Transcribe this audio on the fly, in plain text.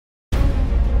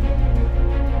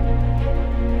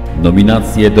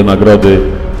Nominacje do nagrody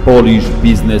Polish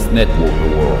Business Network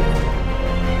Award.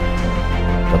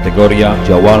 Kategoria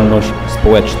działalność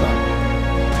społeczna.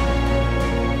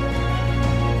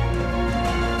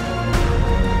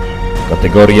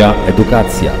 Kategoria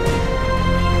edukacja.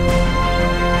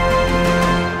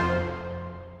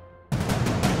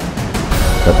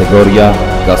 Kategoria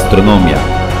gastronomia.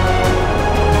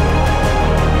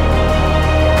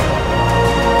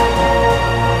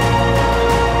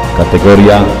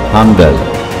 Kategoria handel.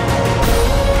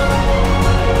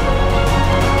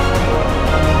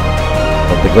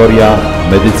 Kategoria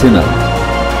medycyna.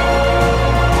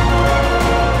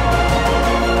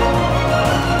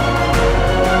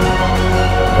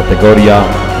 Kategoria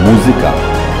muzyka.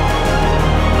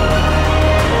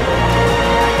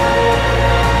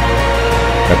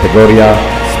 Kategoria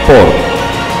sport.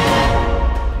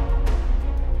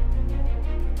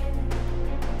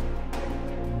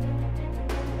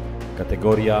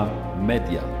 Kategoria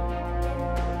media.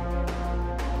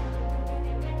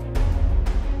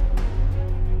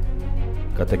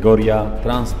 Kategoria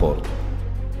transport.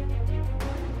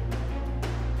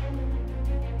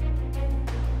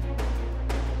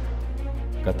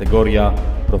 Kategoria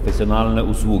profesjonalne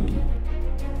usługi.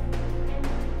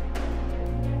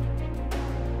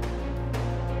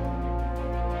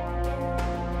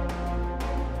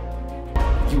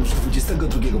 Już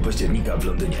 22 października w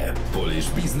Londynie Polish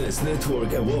Business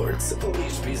Network Awards.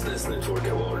 Polish Business Network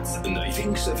Awards.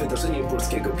 Największe wydarzenie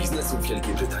polskiego biznesu w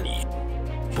Wielkiej Brytanii.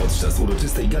 Podczas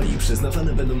uroczystej gali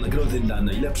przyznawane będą nagrody dla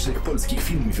najlepszych polskich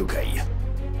firm w UK.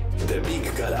 The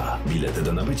Big Gala. Bilety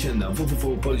do nabycia na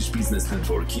www.Polish Business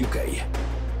Network UK.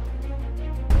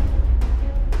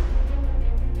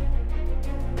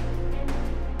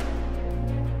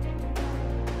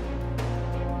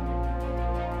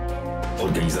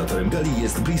 Organizatorem gali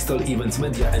jest Bristol Events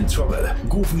Media and Travel,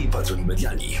 główni patroni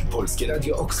medialni, Polskie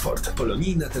Radio Oxford,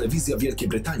 polonijna telewizja Wielkiej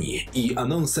Brytanii i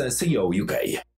Announce CEO UK.